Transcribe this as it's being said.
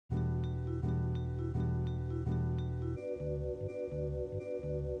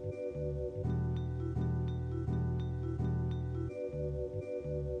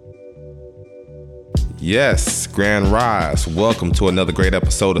Yes, Grand Rise. Welcome to another great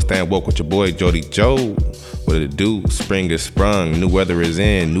episode of Stand Woke with your boy Jody Joe. What did it do? Spring is sprung, new weather is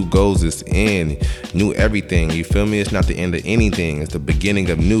in, new goals is in, new everything. You feel me? It's not the end of anything. It's the beginning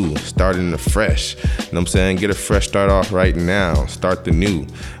of new, starting afresh. You know what I'm saying? Get a fresh start off right now. Start the new.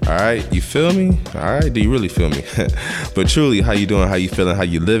 All right? You feel me? All right? Do you really feel me? But truly, how you doing? How you feeling? How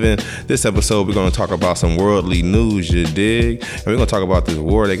you living? This episode, we're going to talk about some worldly news, you dig? And we're going to talk about this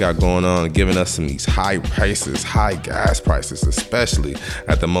war they got going on, giving us some these high prices, high gas prices, especially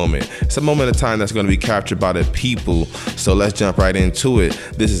at the moment. It's a moment of time that's going to be captured by the people. So let's jump right into it.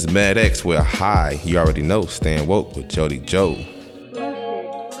 This is Mad X with High. You already know, Stand Woke with Jody Joe.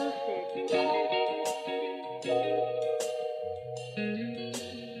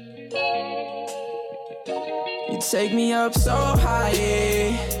 You take me up so high,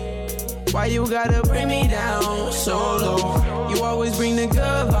 yeah. Why you gotta bring me down so low? You always bring the good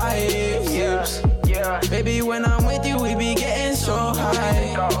vibes, yeah. Baby, when I'm with you, we be getting so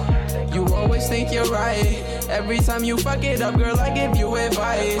high. You always think you're right. Every time you fuck it up, girl, I give you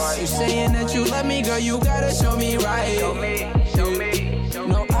advice. You saying that you love me, girl, you gotta show me right. Show me.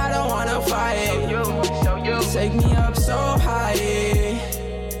 No, I don't wanna fight. You take me up so high, yeah.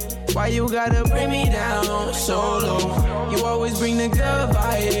 Why you gotta bring me down so low? You always bring the good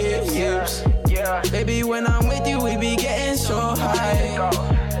vibes, yeah. Baby, when I'm with you, we be getting so high.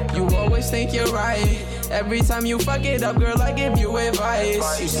 You always think you're right. Every time you fuck it up, girl, I give you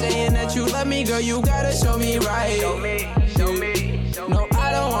advice. You saying that you love me, girl, you gotta show me right. Show me. No,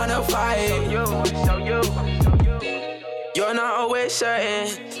 I don't wanna fight. You're not always certain,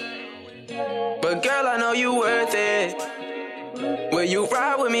 but girl, I know you worth it. Will you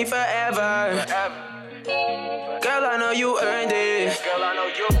ride with me forever? Girl, I know you earned it.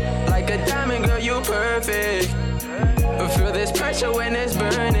 Like a diamond, girl, you perfect. But feel this pressure when it's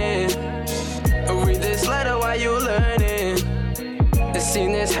burning. Read this letter while you learning. It's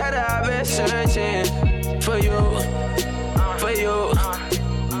seen this header, I've been searching for you, for you,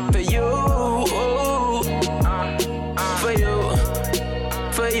 for you, for you,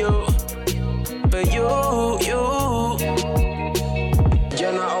 for you, for you.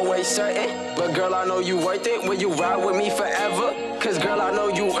 You're not always certain, but girl, I know you worth it. Will you ride with me forever? Cause girl, I know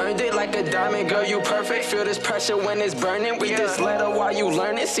you earned it. Like a diamond, girl, you perfect. Feel this pressure when it's burning. Read this letter while you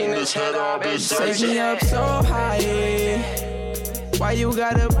learn it. Seen this header, I've been searching. Take me up so high, yeah. Why you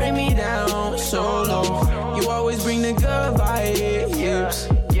gotta bring me down so low? You always bring the good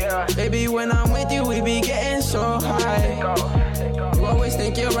vibes, yeah. Baby, when I'm with you, we be getting so high. You always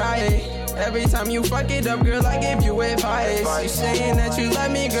think you're right. Every time you fuck it up, girl, I give you advice. You saying that you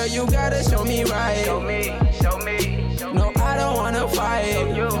love me, girl, you gotta show me right. Show me. No, I don't wanna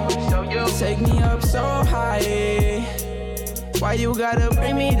fight. You take me up so high, yeah. Why you gotta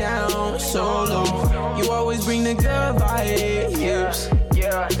bring me down so low? You always bring the good vibes,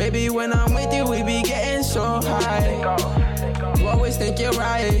 yeah. Baby, when I'm with you, we be getting so high. You always think you're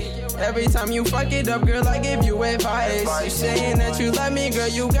right. Every time you fuck it up, girl, I give you advice. You saying that you love me, girl,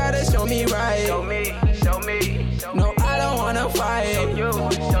 you gotta show me right. Show me. No, I don't wanna fight.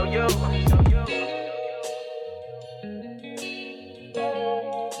 Show you.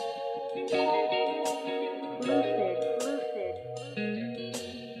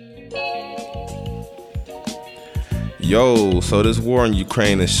 Yo, so this war in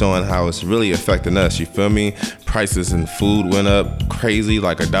Ukraine is showing how it's really affecting us, you feel me? Prices in food went up crazy,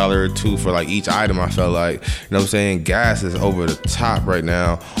 like $1 or $2 for like each item, I felt like. You know what I'm saying? Gas is over the top right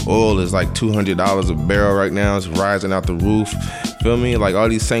now. Oil is like $200 a barrel right now. It's rising out the roof. Feel me? Like all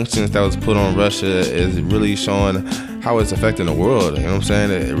these sanctions that was put on Russia is really showing how it's affecting the world. You know what I'm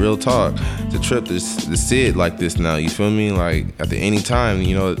saying? Real talk. The trip to see it like this now, you feel me? Like at any time,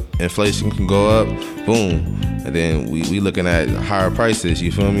 you know, inflation can go up, boom. And then we looking at higher prices,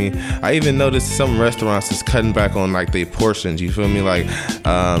 you feel me? I even noticed some restaurants is cutting back on like their portions, you feel me? Like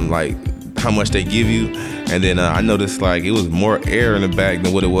how much they give you. And then I noticed like it was more air in the bag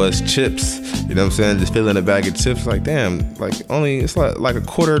than what it was chips. You know what I'm saying? Just filling a bag of chips, like damn, like only it's like a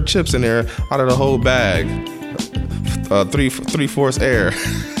quarter of chips in there out of the whole bag. Three-fourths air.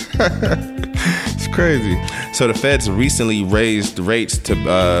 It's crazy. So the Feds recently raised the rates to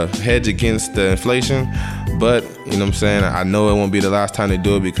hedge against the inflation, but you know what I'm saying, I know it won't be the last time they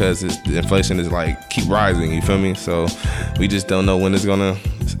do it because the inflation is like keep rising, you feel me? So we just don't know when it's gonna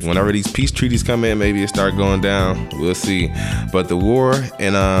whenever these peace treaties come in, maybe it start going down. We'll see. But the war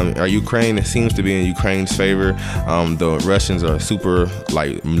in Ukraine, it seems to be in Ukraine's favor. The Russians are super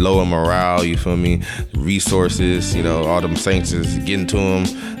like low in morale. You feel me? Resources, all them sanctions getting to them.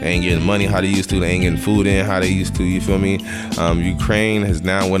 They ain't getting money how they used to. They ain't getting food in how they used to. You feel me? Ukraine has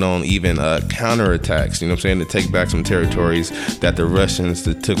now went on even counterattacks. You know what I'm saying? To take back some territories that the Russians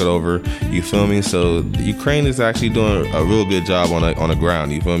that took it over. You feel me? So Ukraine is actually doing a real good job on the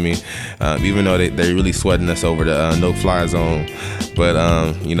ground. You feel me? Even though they're really sweating us over the no-fly zone, but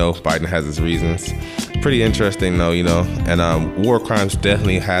Biden has his reasons. Pretty interesting though, and war crimes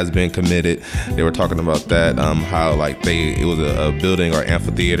definitely has been committed. They were talking about that, how like it was a building or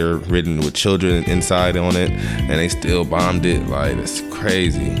amphitheater ridden with children inside on it, and they still bombed it. Like, it's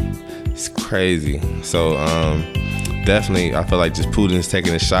crazy. It's crazy. So definitely, I feel like just Putin's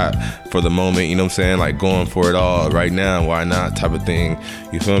taking a shot for the moment, you know what I'm saying? Like going for it all right now, why not type of thing,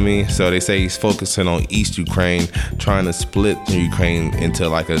 you feel me? So they say he's focusing on East Ukraine, trying to split Ukraine into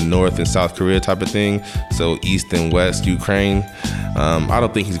like a North and South Korea type of thing. So East and West Ukraine. I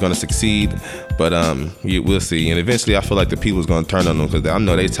don't think he's going to succeed, but we'll see. And eventually I feel like the people's going to turn on them because I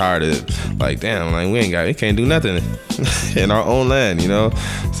know they tired of it. Like, damn, like we can't do nothing in our own land,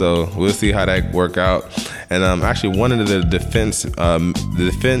 So we'll see how that work out. And actually, one of the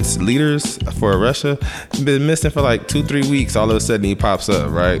defense leaders for Russia been missing for like 2-3 weeks. All of a sudden, he pops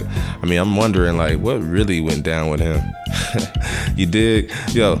up, right? I mean, I'm wondering like what really went down with him. You dig?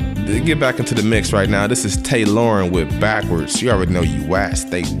 Yo, get back into the mix right now. This is Tay Lauren with Backwards. You already know you ass.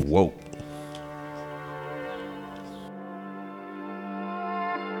 Stay woke.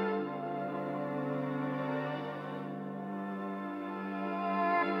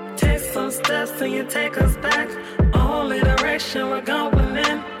 Steps and you take us back. Only direction we're going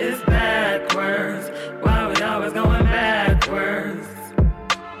in is backwards. Why we always going backwards?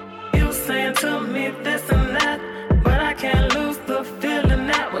 You saying to me this and that, but I can't lose the feeling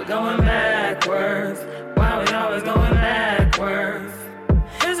that we're going backwards. Why we always going backwards?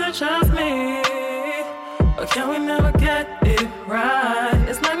 Is it just me, or can we never get it right?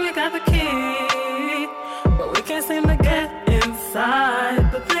 It's like we got the key, but we can't seem to get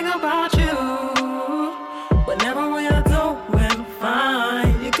inside. The thing about you, whenever we are doing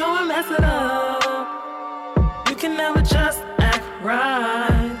fine, you go and mess it up. You can never just act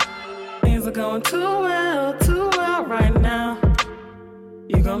right. Things are going too well right now.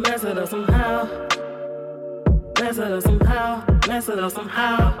 You gon' mess it up somehow. Mess it up somehow. Mess it up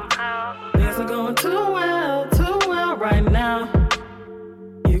somehow. Things are going too well right now.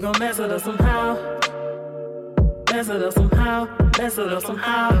 You gon' mess it up somehow. Mess it up somehow, mess it up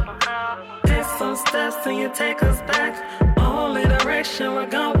somehow. Take some steps and you take us back. Only direction we're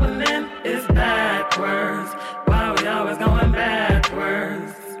going in is backwards. Why we always going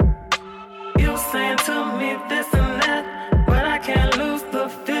backwards? You saying to me this and that, but I can't lose the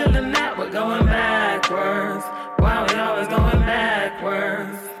feeling that we're going backwards. Why we always going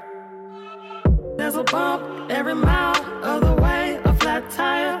backwards? There's a bump every mile of the way, a flat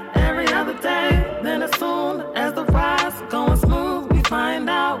tire every other day. Then as soon as the ride's going smooth, we find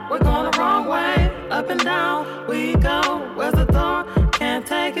out we're going the wrong way. Up and down we go. Where's the door? Can't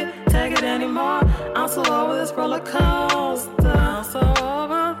take it anymore. I'm so over this roller coaster. I'm so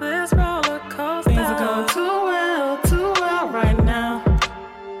over this roller coaster. Things are going too well right now.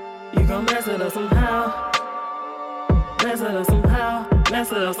 You gon' mess it up somehow. Mess it up somehow.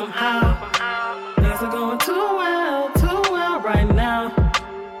 Mess it up somehow. Things are going too well right now.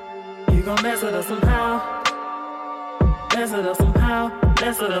 You gon' mess it up somehow. Mess it up somehow.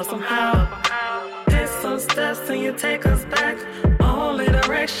 Mess it up somehow. Take some steps and you take us back. Only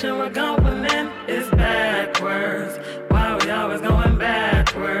direction we're going in is backwards. Why we always going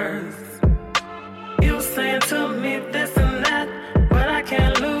backwards? You saying to me this and that, but I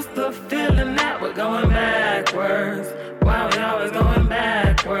can't lose the feeling that we're going backwards. Why we always going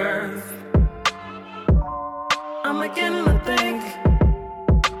backwards? I'm beginning to think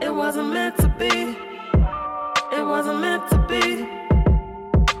it wasn't meant to be. It wasn't meant to be.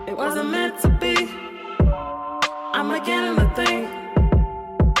 It wasn't meant to be. I'm beginning to think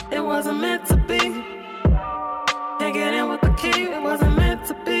it wasn't meant to be. Can't get in with the key. It wasn't meant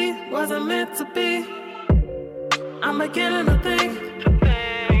to be. Wasn't meant to be. I'm beginning to think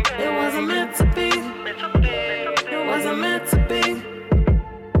it wasn't meant to be. It wasn't meant to be.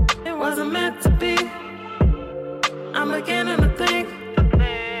 It wasn't meant to be. I'm beginning to think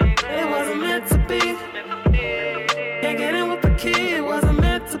it wasn't meant to be. Can't get in with the key. It wasn't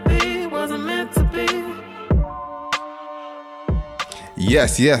meant to be. It wasn't meant to be.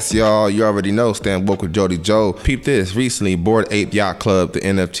 Yes, y'all. You already know. Stand woke with Jody Joe. Peep this. Recently, Bored Ape Yacht Club, the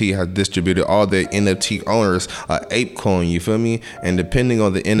NFT, has distributed all their NFT owners ape coin. You feel me? And depending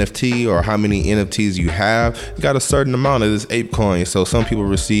on the NFT or how many NFTs you have, you got a certain amount of this ape coin. So some people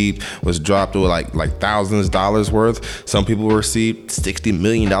received was dropped to like thousands of dollars worth. Some people received $60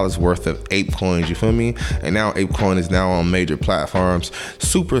 million worth of ape coins. You feel me? And now ape coin is now on major platforms.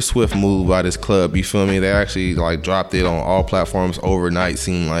 Super swift move by this club. You feel me? They actually like dropped it on all platforms overnight,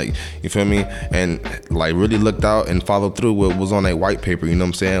 seemed like, you feel me, and like really looked out and followed through what was on their white paper, you know what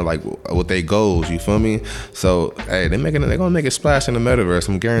I'm saying, like with their goals, you feel me. So hey, they're gonna make a splash in the metaverse,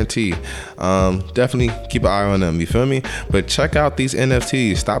 I'm guaranteed. Definitely keep an eye on them, you feel me. But check out these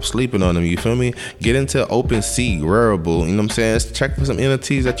NFTs, stop sleeping on them, you feel me. Get into OpenSea, Rarible, you know what I'm saying. Check for some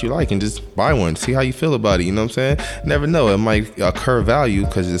NFTs that you like and just buy one, see how you feel about it, you know what I'm saying. Never know, it might occur value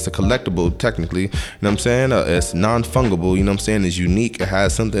because it's a collectible technically, you know what I'm saying. It's non-fungible, you know what I'm saying. It's unique, it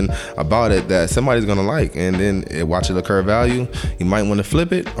has something about it that somebody's gonna like, and then watch it occur value. You might want to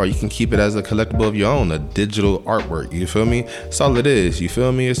flip it, or you can keep it as a collectible of your own, a digital artwork, you feel me. That's all it is, you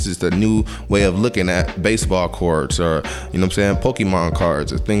feel me. It's just a new way of looking at baseball cards, or you know what I'm saying, Pokemon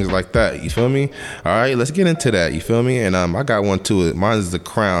cards, or things like that, you feel me. All right, let's get into that, you feel me. And I got one too. Mine is The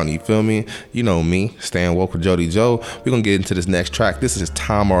Crown, you feel me. You know me, staying woke with Jody Joe. We're gonna get into this next track. This is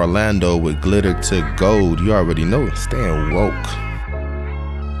Tom Orlando with Glitter to Gold. You already know it, staying woke.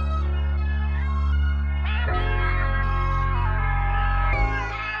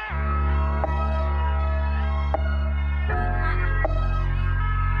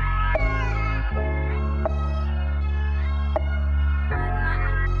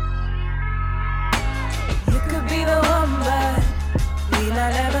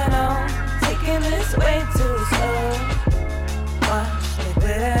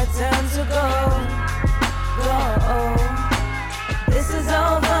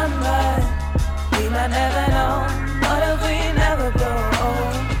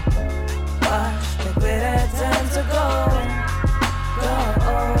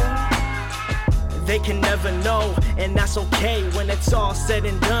 They can never know, and that's okay. When it's all said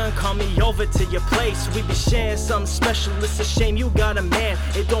and done, call me over to your place. We be sharing something special, it's a shame you got a man.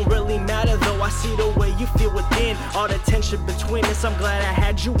 It don't really matter though, I see the way you feel within. All the tension between us, I'm glad I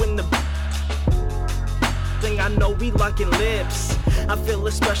had you in the thing. I know we locking lips, I feel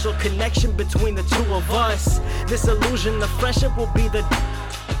a special connection between the two of us. This illusion of friendship will be the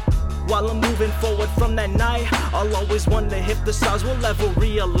while I'm moving forward from that night. I'll always wonder if the stars will ever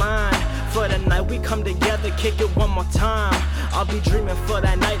realign. For the night we come together, kick it one more time. I'll be dreaming for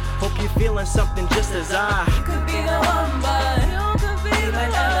that night, hope you're feeling something just as I. You could be the one, but you might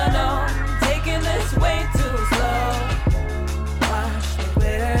never know. Taking this way too slow. Watch the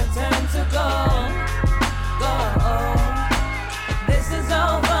glitter turn to gold. This is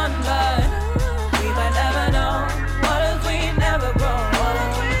all fun, but we might never know. What if we never grow?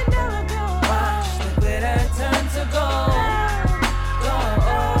 Watch the glitter turn to gold.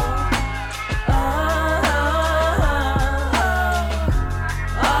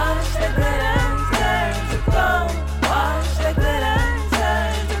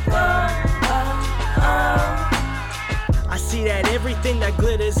 Everything that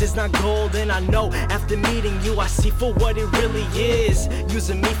glitters is not gold, and I know after meeting you I see for what it really is.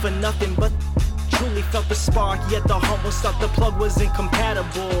 Using me for nothing but truly felt the spark, yet the humble stuff, the plug was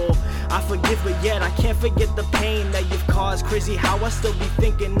incompatible. I forgive, but yet I can't forget the pain that you've caused. Crazy how I still be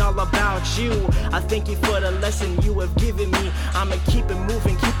thinking all about you. I thank you for the lesson you have given me. I'ma keep it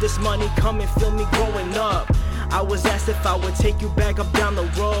moving, keep this money coming, feel me growing up. I was asked if I would take you back up down the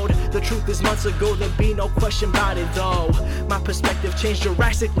road. The truth is months ago, there'd be no question about it though. My perspective changed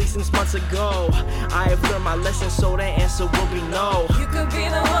drastically since months ago. I have learned my lesson, so the answer will be no. You could be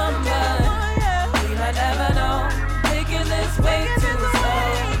the one, but we might never know. Taking this way too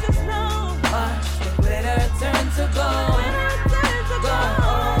slow. Watch the glitter turn to gold.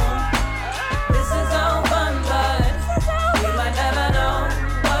 This is all fun, but we might never know.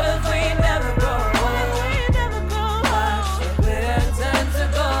 What if we never grow?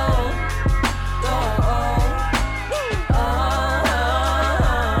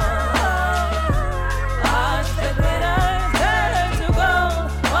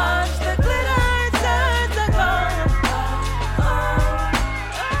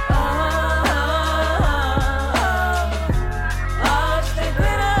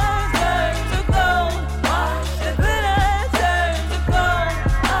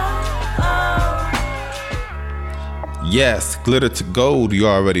 Yes, glitter to gold, you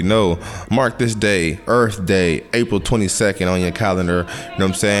already know. Mark this day, Earth Day, April 22nd on your calendar. You know what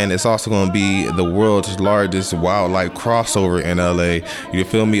I'm saying? It's also going to be the world's largest wildlife crossover in LA. You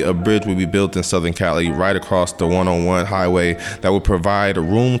feel me? A bridge will be built in Southern Cali right across the 101 highway that will provide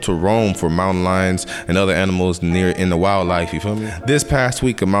room to roam for mountain lions and other animals near in the wildlife. You feel me? This past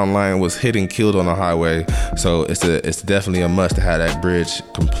week, a mountain lion was hit and killed on the highway. So it's definitely a must to have that bridge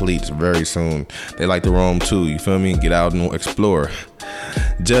complete very soon. They like to roam too. You feel me? Get out and explore.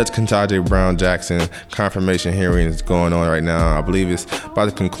 Judge Ketanji Brown Jackson confirmation hearing is going on right now. I believe it's about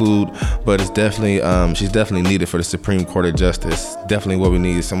to conclude, but it's definitely she's definitely needed for the Supreme Court of Justice. Definitely what we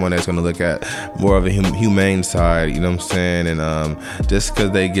need is someone that's going to look at more of a humane side. You know what I'm saying? And just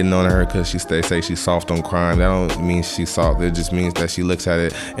because they getting on her because they say she's soft on crime, that don't mean she's soft. It just means that she looks at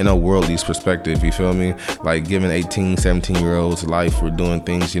it in a worldly perspective. You feel me? Like giving 18, 17-year-olds life for doing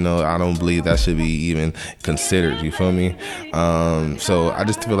things. You know, I don't believe that should be even considered. You feel me? So I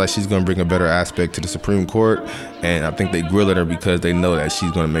just feel like she's going to bring a better aspect to the Supreme Court, and I think they grilling her because they know that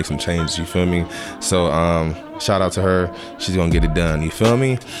she's going to make some changes. You feel me? So shout out to her. She's going to get it done. You feel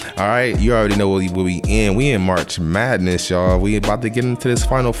me? All right. You already know what we in. We in March Madness, y'all. We about to get into this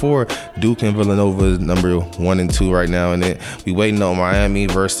Final Four. Duke and Villanova is number 1 and 2 right now, and we waiting on Miami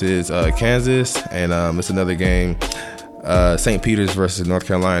versus Kansas, and it's another game. St. Peter's versus North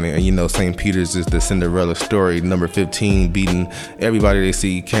Carolina, and you know St. Peter's is the Cinderella story, number 15 beating everybody they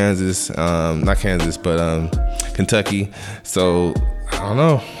see. Kansas, not Kansas, but Kentucky. So I don't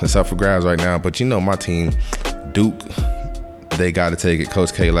know, it's up for grabs right now, but you know my team, Duke, they got to take it.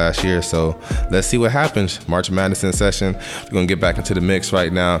 Coach K last year, so let's see what happens. March Madness in session. We're gonna get back into the mix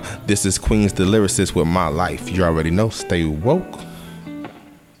right now. This is Queens the Lyricist with My Life. You already know, stay woke.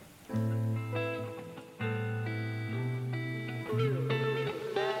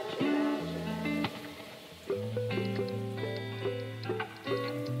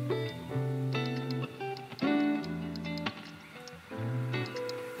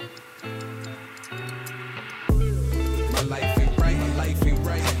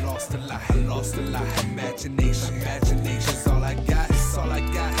 Imagination's all I got, it's all I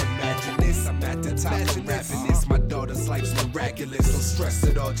got. Imagine this, I'm at the top of rapping this. My daughter's life's miraculous, no stress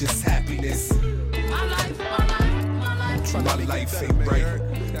at all, just happiness. My life ain't right,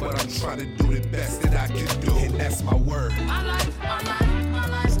 but I'm trying to do the best that I can do, and that's my word. My life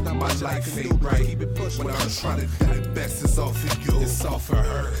ain't right, when I'm trying to do the best, it's all for you, it's all for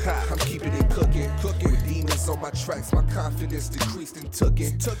her. I'm keeping it cooking. With demons on my tracks, my confidence decreased and took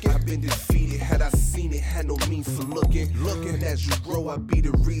it. I've been defeated, had I seen it, had no means for looking. As you grow, I be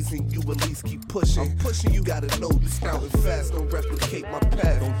the reason you at least keep pushing. I'm pushing, you gotta know you scouting fast, don't replicate my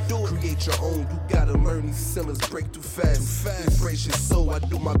path. Don't do it, create your own, you gotta learn these ceilings break too fast. Embrace your soul, I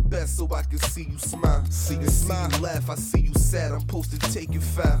do my best so I can see you smile. See you smile, laugh, I see you sad, I'm supposed to take your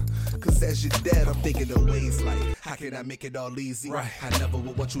foul. Cause as your dad, I'm thinking of ways like, how can I make it all easy? Right. I never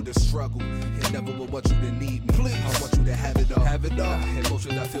would want you to struggle, and never would want you to need me. Please. I want you to have it all.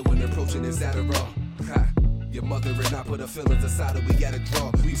 Emotions I feel when approaching is Adderall. Your mother and I put her feelings aside and we gotta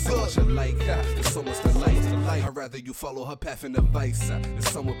draw. We so much alike, there's so much to like. I'd rather you follow her path and advice. It's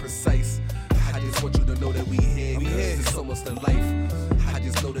somewhat precise. I just want you to know that we here. There's so much to life. I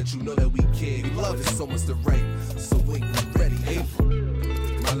just know that you know that we care. Love is so much to write. So when you ready, April.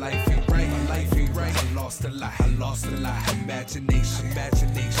 My life ain't right, I lost a lot,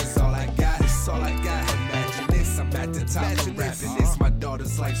 Imagination's all I got, it's all I got. Imagine this, I'm at the top of rapping this. My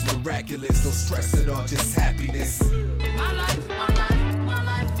daughter's life's miraculous, no stress at all, just happiness.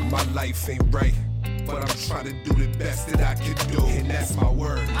 My life ain't right, but I'm trying to do the best that I can do, and that's my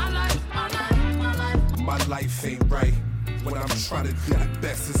word. My life ain't right, when I'm trying to do the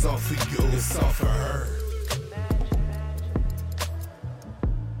best, it's all for you, it's all for her.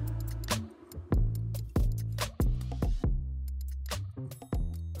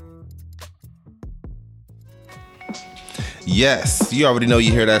 Yes, you already know,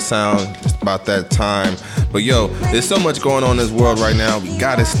 you hear that sound, it's about that time. But yo, there's so much going on in this world right now. We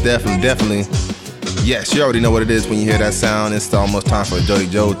gotta definitely. Yes, you already know what it is when you hear that sound. It's almost time for Jody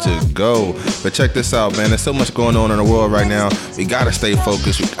Joe to go. But check this out, man. There's so much going on in the world right now. We gotta stay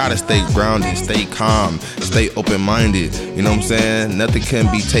focused. We gotta stay grounded, stay calm, stay open-minded. You know what I'm saying? Nothing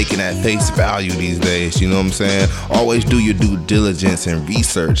can be taken at face value these days. You know what I'm saying? Always do your due diligence and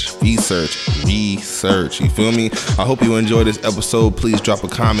research. You feel me? I hope you enjoyed this episode. Please drop a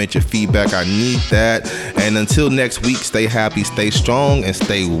comment, your feedback. I need that. And until next week, stay happy, stay strong, and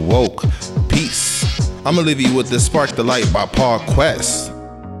stay woke. Peace. I'm gonna leave you with this Spark the Light by Paul Quest.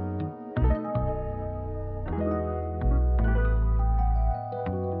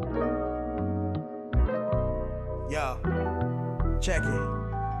 Yo, check it.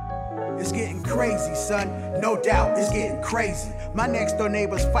 It's getting crazy, son. No doubt, it's getting crazy. My next door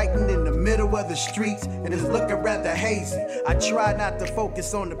neighbor's fighting in the middle of the streets, and it's looking rather hazy. I try not to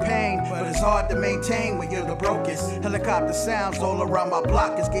focus on the pain, but it's hard to maintain when you're the brokest. Helicopter sounds all around my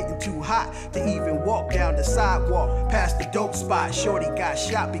block. It's getting too hot to even walk down the sidewalk past the dope spot. Shorty got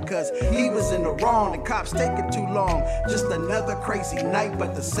shot because he was in the wrong. The cops taking too long. Just another crazy night,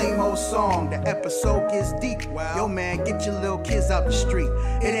 but the same old song. The episode gets deep. Yo, man, get your little kids out the street.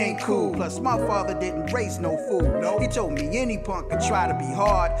 It ain't cool. Plus, my father didn't raise no fool. He told me any punk could try to be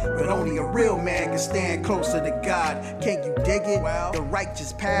hard, but only a real man can stand closer to God. Can't you dig it? The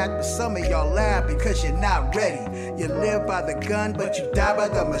righteous path, but some of y'all laugh because you're not ready. You live by the gun, but you die by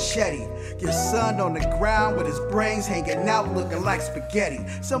the machete. Your son on the ground with his brains hanging out looking like spaghetti.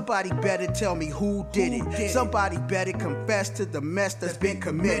 Somebody better tell me who did it. Somebody better confess to the mess that's been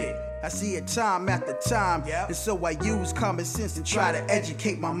committed. I see it time after time, and so I use common sense and try to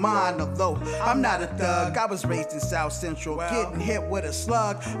educate my mind. Although I'm not a thug, I was raised in South Central. Getting hit with a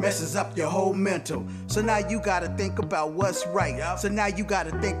slug messes up your whole mental. So now you gotta think about what's right. So now you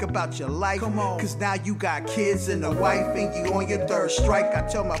gotta think about your life. Cause now you got kids and a wife, and you on your third strike. I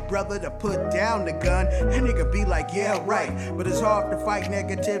tell my brother to put down the gun, and nigga be like, yeah, right. But it's hard to fight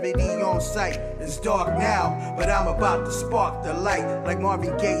negativity on sight. It's dark now, but I'm about to spark the light. Like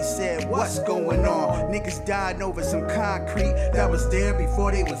Marvin Gaye said, what's going on? Niggas dying over some concrete that was there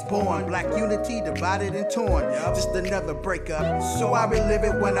before they was born. Black unity divided and torn. Just another breakup, so I relive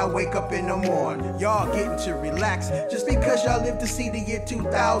it when I wake up in the morning. Y'all getting to relax. Just because y'all live to see the year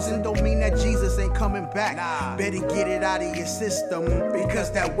 2000 don't mean that Jesus ain't coming back. Better get it out of your system,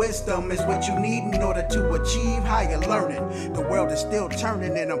 because that wisdom is what you need in order to achieve higher learning. The world is still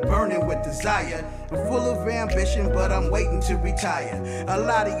turning and I'm burning with desire. I'm full of ambition, but I'm waiting to retire. A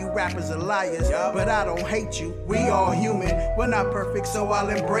lot of you rappers are liars, but I don't hate you. We all human, we're not perfect, so I'll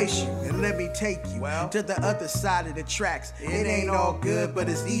embrace you. And let me take you to the other side of the tracks. It ain't all good, but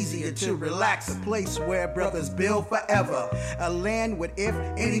it's easier to relax. A place where brothers build forever. A land where if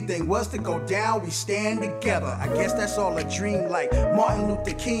anything was to go down, we stand together. I guess that's all a dream, like Martin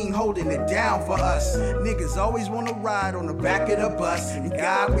Luther King holding it down for us. Niggas always wanna ride on the back of the bus. In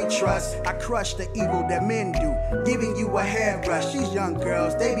God we trust. I crush the evil that men do, giving you a hairbrush. These young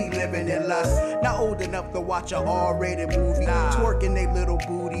girls, they be living in lust. Not old enough to watch a R-rated movie, twerking they little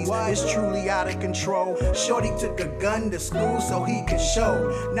booties. It's truly out of control. Shorty took a gun to school so he could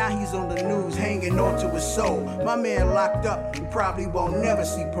show. Now he's on the news hanging on to his soul. My man locked up and probably won't never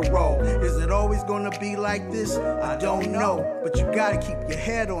see parole. Is it always gonna be like this? I don't know, but you gotta keep your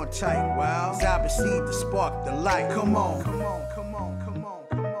head on tight. As I proceed to spark the light. Come on.